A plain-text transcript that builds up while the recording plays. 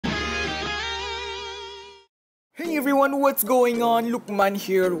Hey everyone, what's going on? Lukman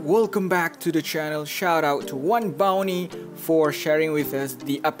here. Welcome back to the channel. Shout out to One Bounty for sharing with us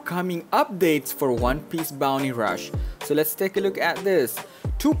the upcoming updates for One Piece Bounty Rush. So let's take a look at this.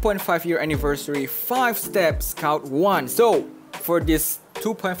 2.5 year anniversary 5-step Scout 1. So for this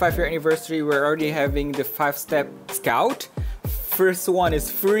 2.5 year anniversary, we're already having the 5-step Scout. First one is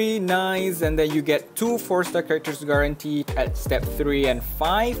free, nice, and then you get 2 4-star characters guaranteed at step 3 and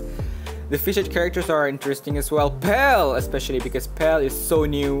 5. The featured characters are interesting as well. Pell, especially because Pell is so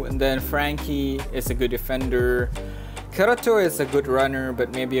new, and then Franky is a good defender. Kaale is a good runner,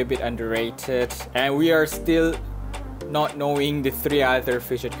 but maybe a bit underrated. And we are still not knowing the 3 other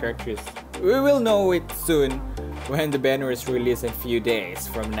featured characters. We will know it soon when the banner is released in a few days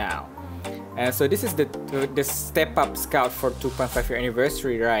from now. And so this is the step up scout for 2.5 year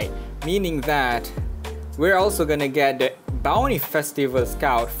anniversary, right? Meaning that we're also gonna get the Bounty Festival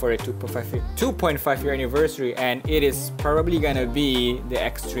Scout for a 2.5 year anniversary, and it is probably gonna be the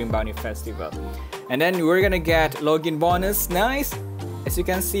Extreme Bounty Festival. And then we're gonna get login bonus, nice. As you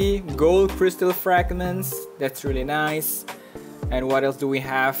can see, gold crystal fragments, that's really nice. And what else do we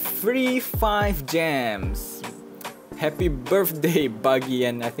have? Free 5 gems. Happy birthday, Buggy,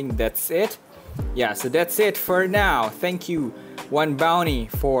 and I think that's it. Yeah, so that's it for now. Thank you, One Bounty,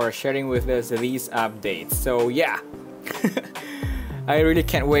 for sharing with us these updates. So yeah. I really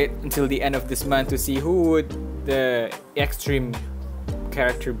can't wait until the end of this month to see who would the extreme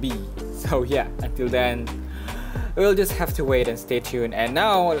character be. So yeah, until then, we'll just have to wait and stay tuned. And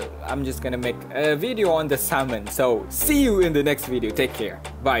now I'm just gonna make a video on the summon. So see you in the next video. Take care.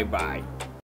 Bye bye.